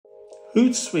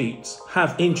Hootsuite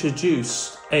have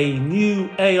introduced a new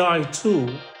AI tool.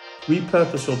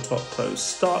 Repurpose your top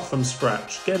posts, start from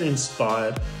scratch, get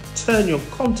inspired, turn your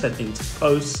content into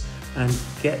posts, and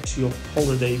get your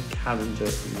holiday calendar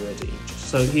ready.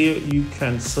 So here you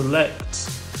can select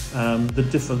the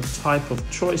different type of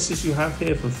choices you have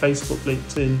here from Facebook,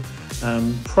 LinkedIn,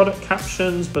 product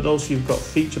captions, but also you've got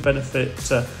feature benefit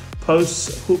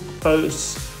posts, hook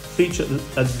posts, feature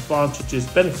advantages,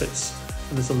 benefits,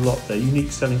 and there's a lot there. Unique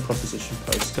selling proposition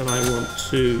post. And I want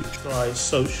to try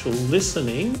social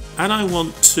listening, and I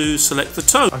want to select the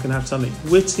tone. I can have something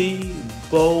witty,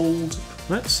 bold.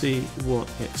 Let's see what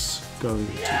it's going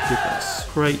to give us.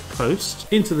 Create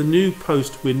post. Into the new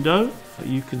post window,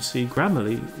 you can see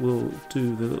Grammarly will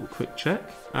do the little quick check.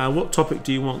 What topic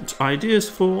do you want ideas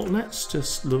for? Let's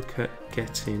just look at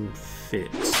getting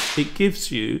fit. It gives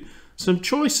you some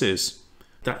choices.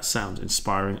 That sounds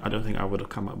inspiring. I don't think I would have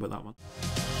come up with that one.